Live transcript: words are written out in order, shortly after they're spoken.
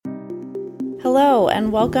Hello,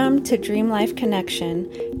 and welcome to Dream Life Connection,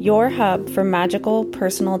 your hub for magical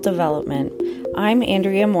personal development. I'm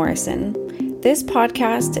Andrea Morrison. This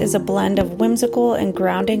podcast is a blend of whimsical and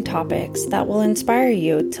grounding topics that will inspire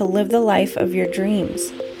you to live the life of your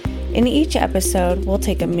dreams. In each episode, we'll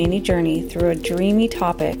take a mini journey through a dreamy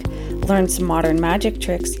topic, learn some modern magic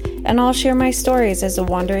tricks, and I'll share my stories as a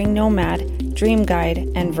wandering nomad, dream guide,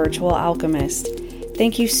 and virtual alchemist.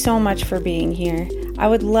 Thank you so much for being here. I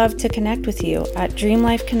would love to connect with you at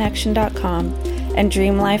dreamlifeconnection.com and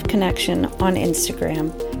dreamlifeconnection on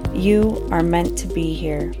Instagram. You are meant to be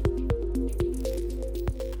here.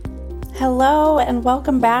 Hello, and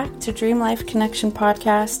welcome back to Dream Life Connection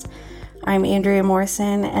podcast. I'm Andrea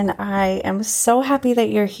Morrison, and I am so happy that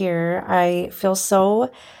you're here. I feel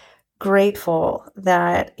so grateful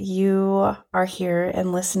that you are here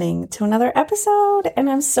and listening to another episode, and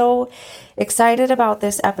I'm so excited about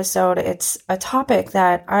this episode. It's a topic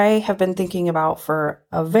that I have been thinking about for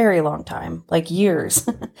a very long time, like years,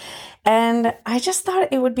 and I just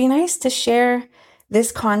thought it would be nice to share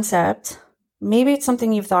this concept. Maybe it's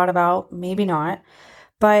something you've thought about, maybe not,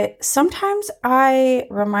 but sometimes I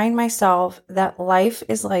remind myself that life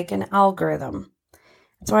is like an algorithm.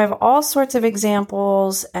 So I have all sorts of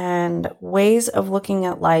examples and ways of looking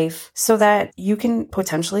at life so that you can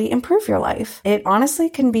potentially improve your life. It honestly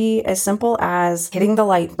can be as simple as hitting the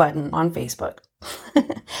like button on Facebook.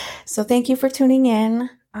 So thank you for tuning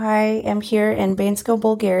in. I am here in Bansko,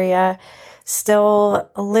 Bulgaria,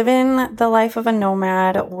 still living the life of a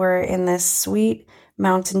nomad. We're in this sweet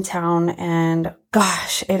mountain town, and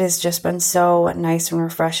gosh, it has just been so nice and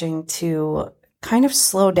refreshing to kind of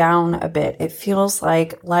slow down a bit. It feels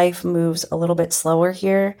like life moves a little bit slower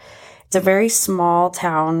here. It's a very small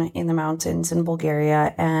town in the mountains in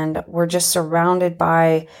Bulgaria, and we're just surrounded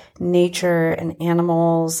by nature and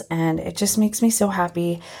animals, and it just makes me so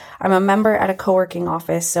happy. I'm a member at a co-working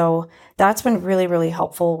office, so that's been really, really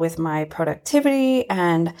helpful with my productivity,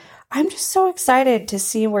 and I'm just so excited to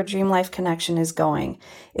see where Dream Life Connection is going.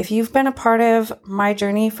 If you've been a part of my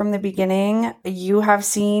journey from the beginning, you have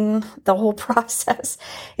seen the whole process.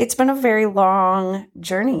 It's been a very long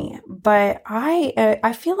journey, but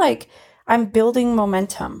I feel like I'm building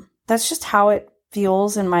momentum. That's just how it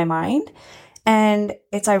feels in my mind. And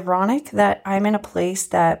it's ironic that I'm in a place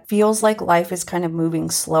that feels like life is kind of moving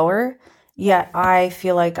slower, yet I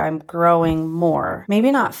feel like I'm growing more. Maybe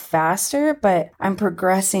not faster, but I'm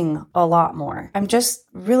progressing a lot more. I'm just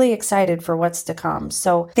really excited for what's to come.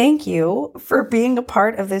 So thank you for being a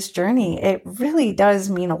part of this journey. It really does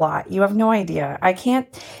mean a lot. You have no idea.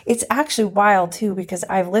 It's actually wild too, because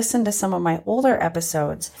I've listened to some of my older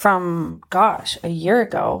episodes from, a year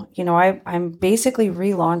ago. I'm basically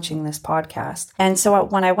relaunching this podcast. And so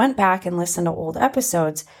when I went back and listened to old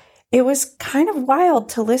episodes, it was kind of wild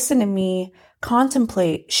to listen to me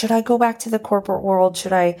contemplate, should I go back to the corporate world?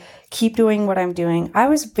 Should I keep doing what I'm doing? I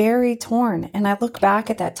was very torn. And I look back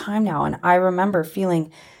at that time now, and I remember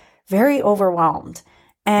feeling very overwhelmed.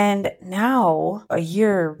 And now, a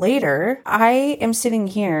year later, I am sitting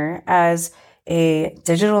here as a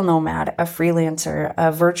digital nomad, a freelancer,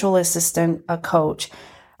 a virtual assistant, a coach.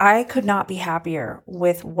 I could not be happier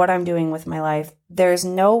with what I'm doing with my life. There's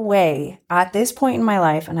no way at this point in my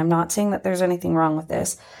life, and I'm not saying that there's anything wrong with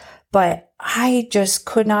this, but I just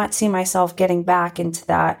could not see myself getting back into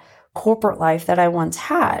that corporate life that I once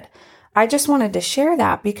had. I just wanted to share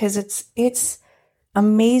that because it's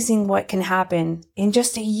amazing what can happen in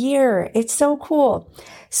just a year. It's so cool.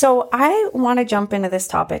 So I want to jump into this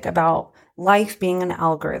topic about life being an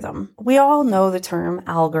algorithm. We all know the term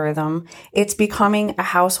algorithm. It's becoming a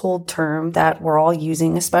household term that we're all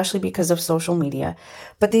using, especially because of social media.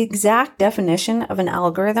 But the exact definition of an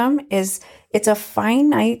algorithm is it's a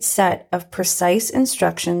finite set of precise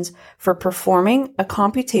instructions for performing a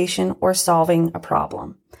computation or solving a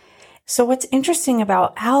problem. So what's interesting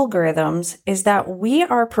about algorithms is that we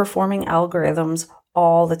are performing algorithms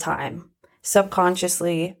all the time.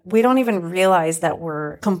 Subconsciously, we don't even realize that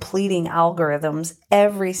we're completing algorithms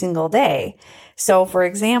every single day. So for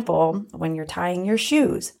example, when you're tying your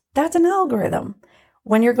shoes, that's an algorithm.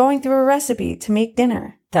 When you're going through a recipe to make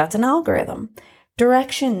dinner, that's an algorithm.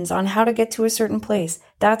 Directions on how to get to a certain place,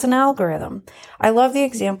 that's an algorithm. I love the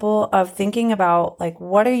example of thinking about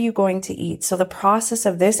what are you going to eat? So the process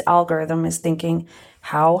of this algorithm is thinking,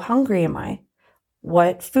 how hungry am I?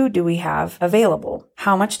 What food do we have available?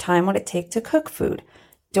 How much time would it take to cook food?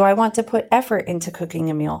 Do I want to put effort into cooking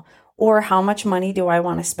a meal? Or how much money do I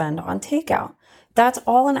want to spend on takeout? That's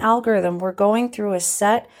all an algorithm. We're going through a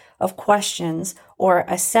set of questions or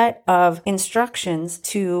a set of instructions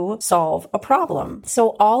to solve a problem.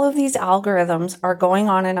 So all of these algorithms are going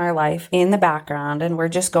on in our life in the background, and we're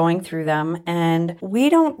just going through them. And we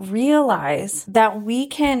don't realize that we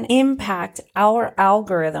can impact our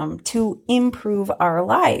algorithm to improve our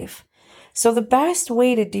life. So the best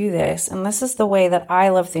way to do this, and this is the way that I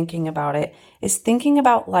love thinking about it, is thinking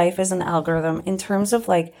about life as an algorithm in terms of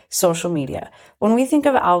like social media. When we think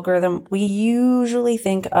of algorithm, we usually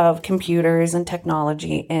think of computers and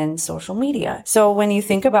technology and social media. So when you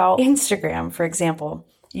think about Instagram, for example,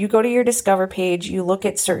 you go to your Discover page, you look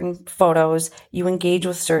at certain photos, you engage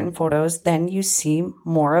with certain photos, then you see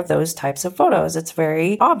more of those types of photos. It's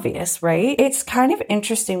very obvious, right? It's kind of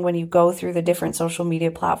interesting when you go through the different social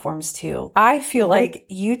media platforms too. I feel like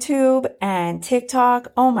YouTube and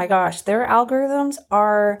TikTok, oh my gosh, their algorithms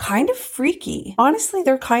are kind of freaky. Honestly,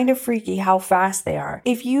 they're kind of freaky how fast they are.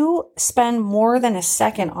 If you spend more than a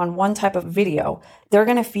second on one type of video, they're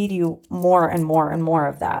going to feed you more and more and more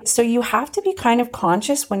of that. So you have to be kind of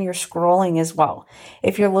conscious when you're scrolling as well.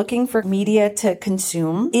 If you're looking for media to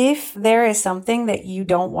consume, if there is something that you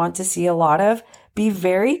don't want to see a lot of, be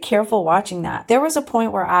very careful watching that. There was a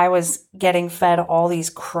point where I was getting fed all these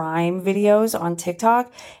crime videos on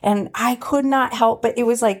TikTok, and I could not help, but it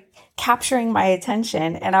was like capturing my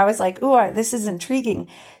attention. And I was like, ooh, this is intriguing.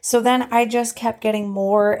 So then I just kept getting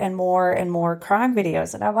more and more and more crime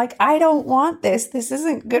videos. And I'm like, I don't want this. This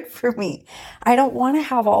isn't good for me. I don't want to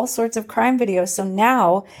have all sorts of crime videos. So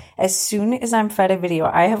now, as soon as I'm fed a video,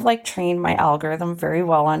 I have like trained my algorithm very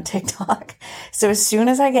well on TikTok. So as soon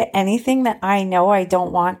as I get anything that I know I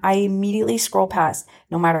don't want, I immediately scroll past.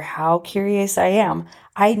 No matter how curious I am,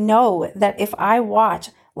 I know that if I watch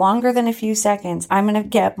longer than a few seconds, I'm going to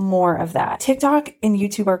get more of that. TikTok and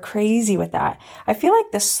YouTube are crazy with that. I feel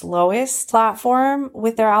like the slowest platform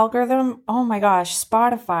with their algorithm, oh my gosh,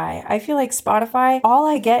 Spotify. I feel like Spotify, all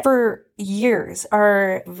I get for years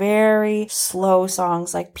are very slow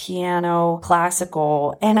songs like piano,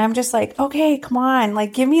 classical. And I'm just like, okay, come on,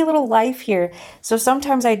 like give me a little life here. So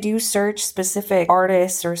sometimes I do search specific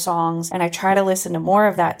artists or songs and I try to listen to more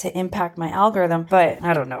of that to impact my algorithm. But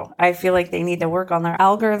I don't know. I feel like they need to work on their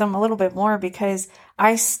algorithm a little bit more because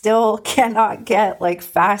I still cannot get like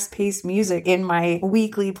fast-paced music in my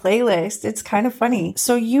weekly playlist. It's kind of funny.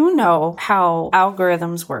 So you know how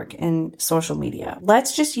algorithms work in social media.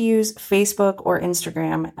 Let's just use Facebook or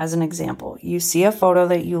Instagram as an example. You see a photo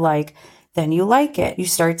that you like, then you like it. You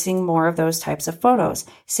start seeing more of those types of photos.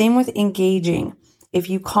 Same with engaging. If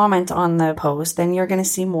you comment on the post, then you're going to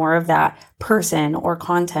see more of that person or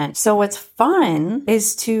content. So what's fun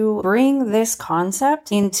is to bring this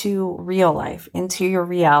concept into real life, into your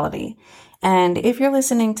reality. And if you're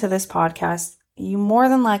listening to this podcast, you more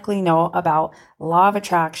than likely know about law of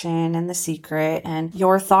attraction and The Secret, and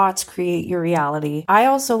your thoughts create your reality. I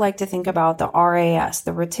also like to think about the RAS,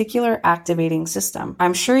 the reticular activating system.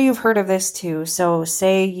 I'm sure you've heard of this too. So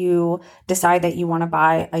say you decide that you want to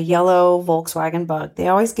buy a yellow Volkswagen Bug. They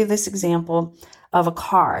always give this example of a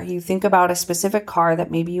car. You think about a specific car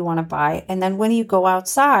that maybe you want to buy. And then when you go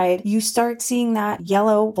outside, you start seeing that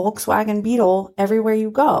yellow Volkswagen Beetle everywhere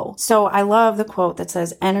you go. So I love the quote that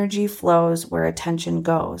says, energy flows where attention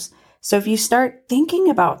goes. So if you start thinking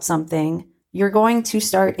about something, you're going to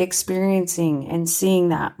start experiencing and seeing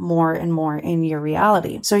that more and more in your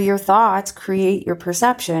reality. So your thoughts create your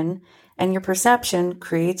perception, and your perception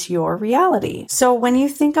creates your reality. So when you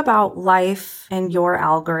think about life and your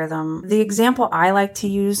algorithm, the example I like to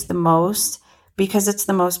use the most, because it's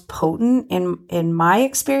the most potent in my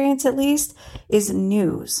experience at least, is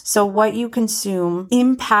news. So what you consume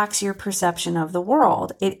impacts your perception of the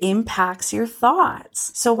world. It impacts your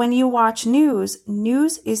thoughts. So when you watch news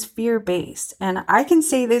is fear-based. And I can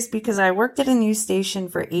say this because I worked at a news station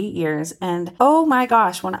for 8 years. And oh my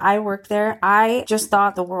gosh, when I worked there, I just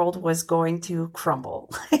thought the world was going to crumble.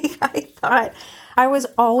 I thought I was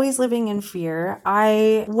always living in fear.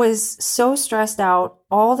 I was so stressed out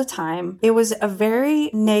all the time. It was a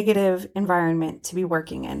very negative environment to be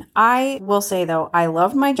working in. I will say though, I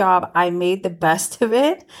loved my job. I made the best of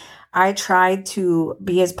it. I tried to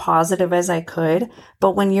be as positive as I could,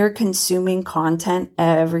 but when you're consuming content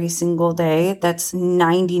every single day that's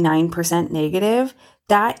 99% negative,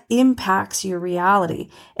 that impacts your reality.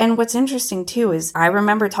 And what's interesting too is I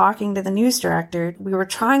remember talking to the news director. We were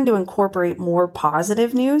trying to incorporate more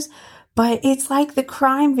positive news, but it's like the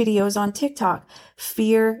crime videos on TikTok.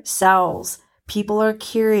 Fear sells. People are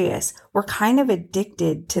curious. We're kind of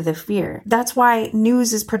addicted to the fear. That's why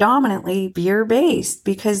news is predominantly fear-based,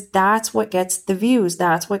 because that's what gets the views.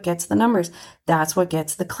 That's what gets the numbers. That's what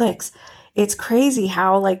gets the clicks. It's crazy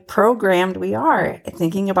how like programmed we are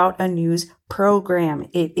thinking about a news program.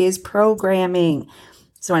 It is programming.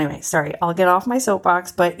 So anyway, sorry, I'll get off my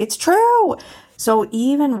soapbox, but it's true. So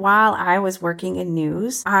even while I was working in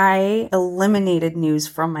news, I eliminated news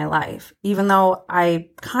from my life, even though I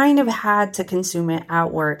kind of had to consume it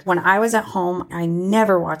at work. When I was at home, I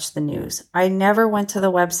never watched the news. I never went to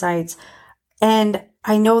the websites. And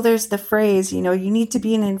I know there's the phrase, you need to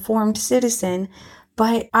be an informed citizen,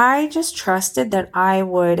 but I just trusted that I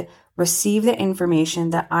would receive the information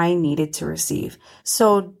that I needed to receive.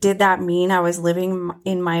 So did that mean I was living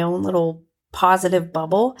in my own little positive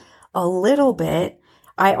bubble? A little bit.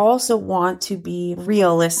 I also want to be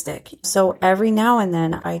realistic. So every now and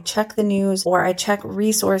then I check the news or I check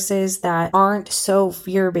resources that aren't so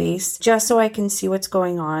fear-based just so I can see what's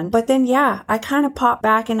going on. But then, I kind of pop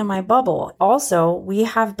back into my bubble. Also, we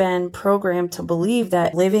have been programmed to believe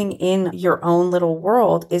that living in your own little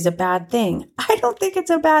world is a bad thing. I don't think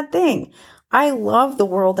it's a bad thing. I love the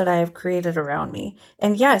world that I have created around me.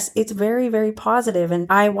 And yes, it's very, very positive. And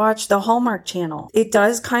I watch the Hallmark Channel. It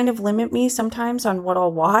does kind of limit me sometimes on what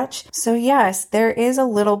I'll watch. So yes, there is a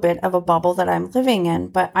little bit of a bubble that I'm living in,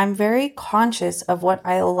 but I'm very conscious of what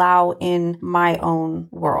I allow in my own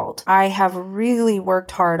world. I have really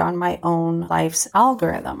worked hard on my own life's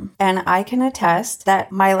algorithm. And I can attest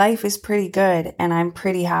that my life is pretty good and I'm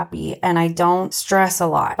pretty happy and I don't stress a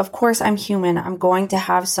lot. Of course, I'm human. I'm going to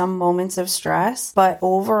have some moments of stress, but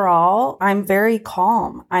overall, I'm very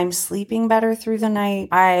calm. I'm sleeping better through the night.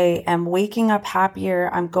 I am waking up happier.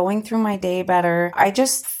 I'm going through my day better. I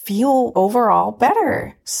just feel overall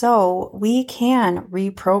better. So we can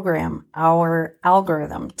reprogram our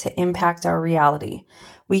algorithm to impact our reality.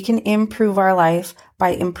 We can improve our life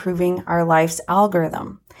by improving our life's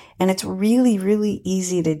algorithm. And it's really, really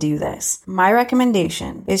easy to do this. My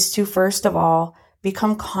recommendation is to, first of all,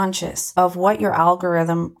 become conscious of what your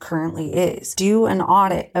algorithm currently is. Do an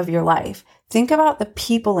audit of your life. Think about the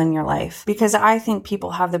people in your life, because I think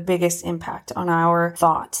people have the biggest impact on our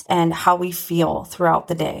thoughts and how we feel throughout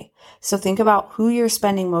the day. So think about who you're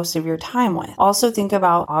spending most of your time with. Also think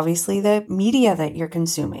about, obviously, the media that you're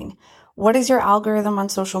consuming. What is your algorithm on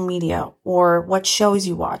social media, or what shows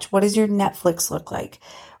you watch? What does your Netflix look like?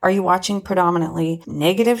 Are you watching predominantly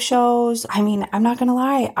negative shows? I mean, I'm not going to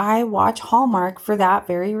lie. I watch Hallmark for that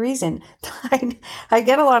very reason. I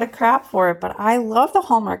get a lot of crap for it, but I love the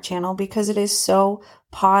Hallmark Channel because it is so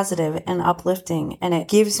positive and uplifting, and it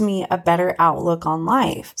gives me a better outlook on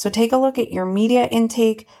life. So take a look at your media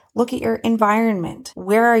intake. Look at your environment.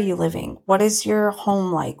 Where are you living? What is your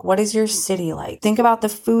home like? What is your city like? Think about the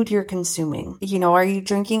food you're consuming. Are you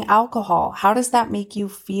drinking alcohol? How does that make you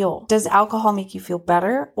feel? Does alcohol make you feel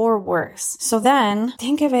better or worse? So then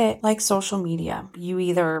think of it like social media. You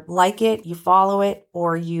either like it, you follow it,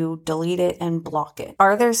 or you delete it and block it.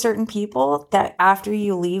 Are there certain people that after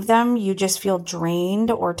you leave them, you just feel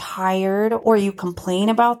drained or tired, or you complain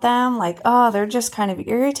about them like, oh, they're just kind of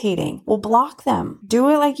irritating? Well, block them. Do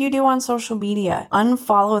it like you do on social media.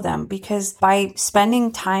 Unfollow them, because by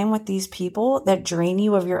spending time with these people that drain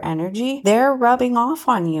you of your energy, they're rubbing off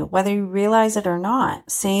on you, whether you realize it or not.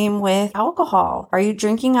 Same with alcohol. Are you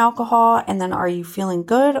drinking alcohol and then are you feeling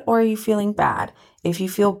good, or are you feeling bad? If you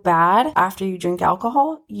feel bad after you drink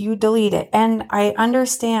alcohol, you delete it. And I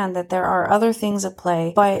understand that there are other things at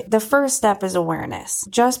play, but the first step is awareness.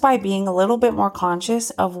 Just by being a little bit more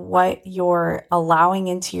conscious of what you're allowing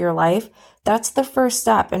into your life, that's the first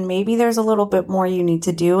step. And maybe there's a little bit more you need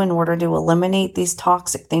to do in order to eliminate these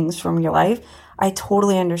toxic things from your life. I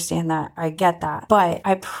totally understand that. I get that. But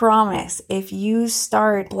I promise, if you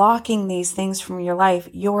start blocking these things from your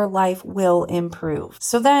life will improve.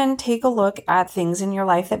 So then take a look at things in your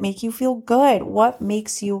life that make you feel good. What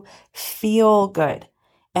makes you feel good?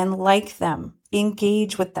 And like them.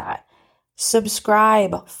 Engage with that.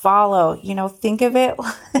 Subscribe, follow, think of it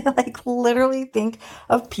like literally think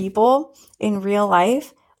of people in real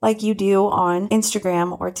life like you do on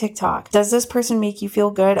Instagram or TikTok. Does this person make you feel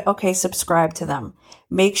good? Okay, subscribe to them.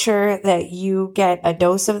 Make sure that you get a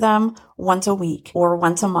dose of them once a week or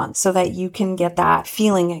once a month so that you can get that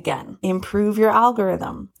feeling again. Improve your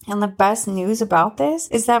algorithm. And the best news about this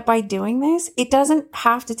is that by doing this, it doesn't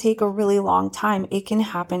have to take a really long time. It can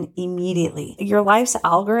happen immediately. Your life's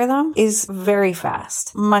algorithm is very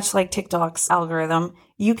fast, much like TikTok's algorithm.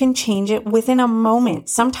 You can change it within a moment.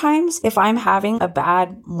 Sometimes if I'm having a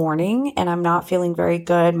bad morning and I'm not feeling very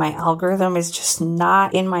good, my algorithm is just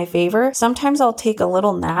not in my favor. Sometimes I'll take a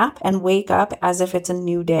little nap and wake up as if it's a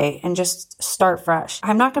new day and just start fresh.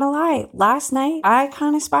 I'm not going to lie. Last night, I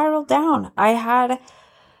kind of spiraled down. I had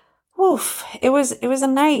Oof, it was a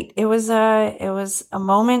night. It was a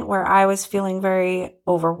moment where I was feeling very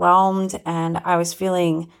overwhelmed and I was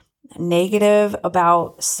feeling negative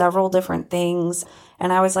about several different things.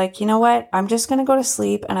 And I was like, you know what? I'm just going to go to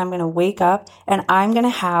sleep and I'm going to wake up and I'm going to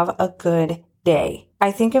have a good day.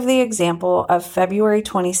 I think of the example of February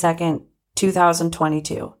 22nd,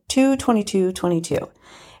 2022, 2/22/22.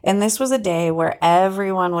 And this was a day where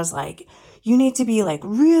everyone was like, you need to be like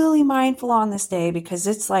really mindful on this day because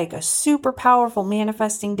it's like a super powerful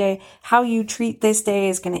manifesting day. How you treat this day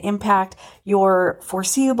is going to impact your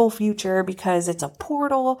foreseeable future because it's a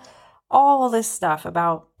portal, all this stuff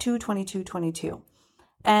about 2/22/22.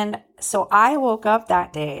 And so I woke up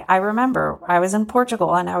that day. I remember I was in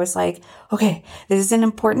Portugal and I was like, okay, this is an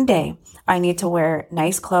important day. I need to wear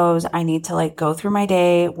nice clothes. I need to like go through my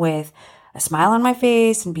day with a smile on my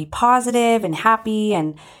face and be positive and happy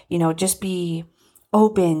and, just be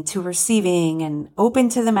open to receiving and open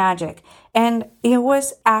to the magic. And it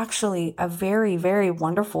was actually a very, very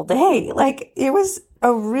wonderful day. Like it was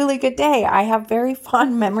a really good day. I have very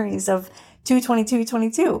fond memories of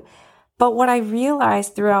 2/22/22. But what I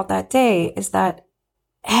realized throughout that day is that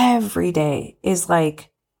every day is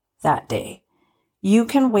like that day. You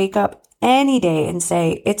can wake up any day and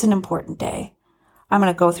say, it's an important day. I'm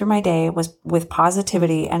going to go through my day with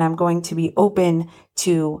positivity and I'm going to be open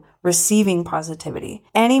to receiving positivity.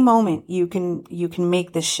 Any moment you can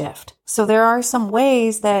make this shift. So there are some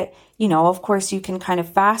ways that, of course you can kind of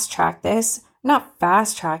fast track this, not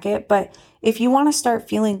fast track it, but if you want to start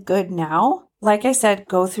feeling good now, like I said,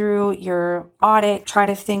 go through your audit, try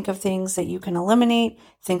to think of things that you can eliminate,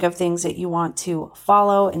 think of things that you want to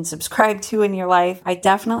follow and subscribe to in your life. I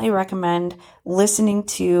definitely recommend listening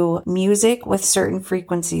to music with certain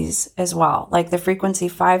frequencies as well, like the frequency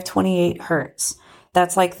 528 hertz.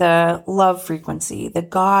 That's like the love frequency, the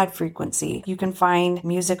God frequency. You can find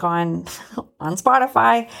music on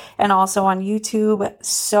Spotify and also on YouTube.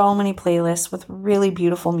 So many playlists with really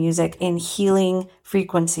beautiful music in healing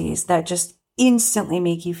frequencies that just instantly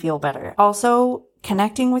make you feel better. Also,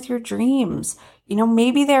 connecting with your dreams.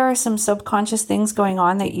 Maybe there are some subconscious things going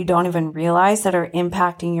on that you don't even realize that are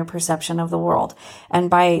impacting your perception of the world. And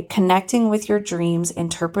by connecting with your dreams,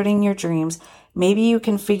 interpreting your dreams, maybe you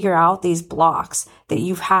can figure out these blocks that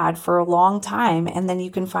you've had for a long time, and then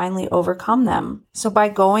you can finally overcome them. So by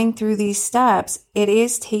going through these steps, it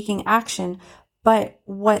is taking action. But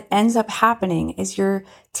what ends up happening is you're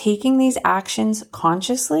taking these actions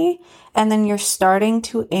consciously and then you're starting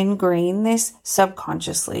to ingrain this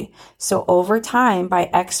subconsciously. So over time, by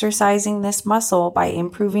exercising this muscle, by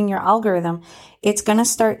improving your algorithm, it's going to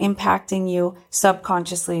start impacting you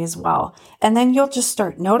subconsciously as well. And then you'll just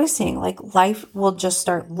start noticing like life will just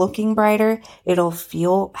start looking brighter. It'll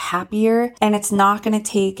feel happier and it's not going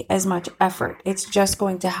to take as much effort. It's just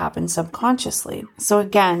going to happen subconsciously. So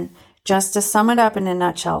again, just to sum it up in a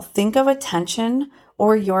nutshell, think of attention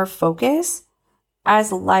or your focus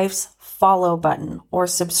as life's follow button or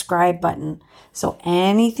subscribe button. So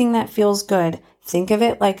anything that feels good, think of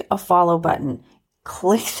it like a follow button.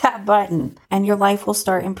 Click that button and your life will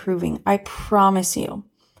start improving. I promise you.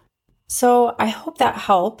 So I hope that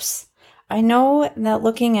helps. I know that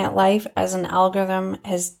looking at life as an algorithm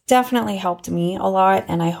has definitely helped me a lot,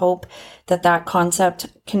 and I hope that that concept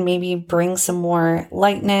can maybe bring some more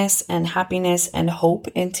lightness and happiness and hope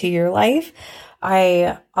into your life.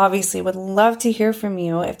 I obviously would love to hear from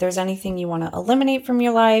you. If there's anything you want to eliminate from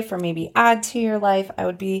your life or maybe add to your life, I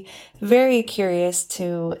would be very curious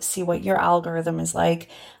to see what your algorithm is like.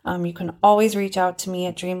 You can always reach out to me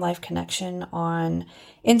at Dream Life Connection on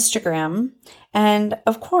Instagram. And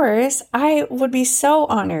of course, I would be so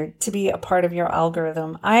honored to be a part of your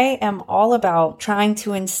algorithm. I am all about trying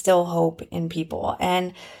to instill hope in people.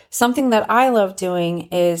 And something that I love doing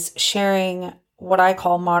is sharing what I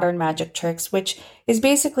call modern magic tricks, which is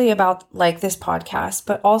basically about like this podcast,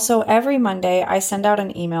 but also every Monday I send out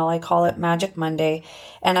an email. I call it Magic Monday,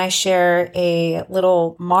 and I share a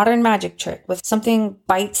little modern magic trick with something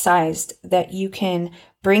bite-sized that you can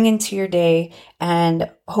bring into your day and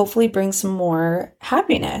hopefully bring some more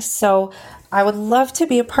happiness. So I would love to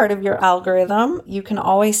be a part of your algorithm. You can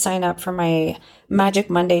always sign up for my Magic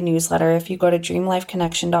Monday newsletter if you go to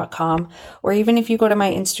dreamlifeconnection.com, or even if you go to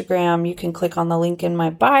my Instagram, you can click on the link in my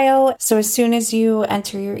bio. So as soon as you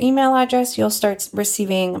enter your email address, you'll start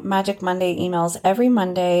receiving Magic Monday emails every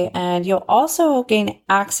Monday, and you'll also gain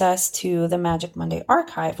access to the Magic Monday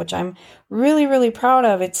archive, which I'm really, really proud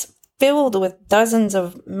of. It's filled with dozens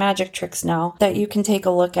of magic tricks now that you can take a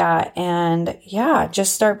look at and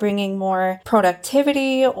just start bringing more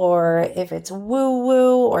productivity, or if it's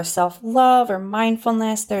woo-woo or self-love or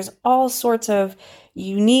mindfulness, there's all sorts of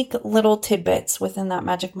unique little tidbits within that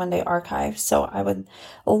Magic Monday archive. So I would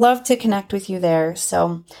love to connect with you there.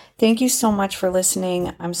 So thank you so much for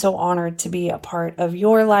listening. I'm so honored to be a part of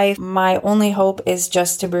your life. My only hope is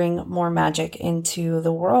just to bring more magic into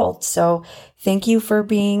the world. So thank you for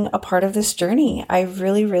being a part of this journey. I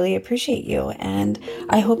really, really appreciate you. And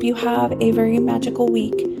I hope you have a very magical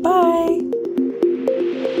week. Bye.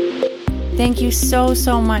 Thank you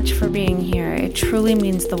so much for being here. It truly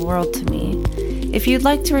means the world to me. If you'd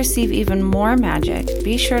like to receive even more magic,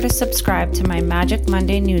 be sure to subscribe to my Magic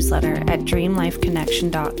Monday newsletter at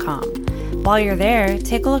dreamlifeconnection.com. While you're there,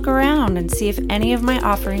 take a look around and see if any of my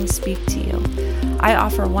offerings speak to you. I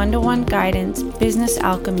offer one-to-one guidance, business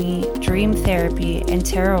alchemy, dream therapy, and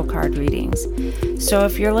tarot card readings. So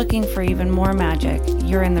if you're looking for even more magic,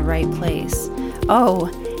 you're in the right place.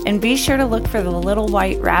 Oh, and be sure to look for the little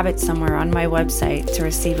white rabbit somewhere on my website to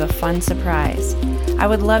receive a fun surprise. I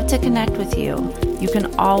would love to connect with you. You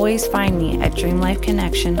can always find me at Dream Life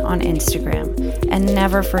Connection on Instagram. And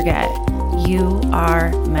never forget, you are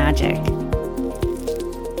magic.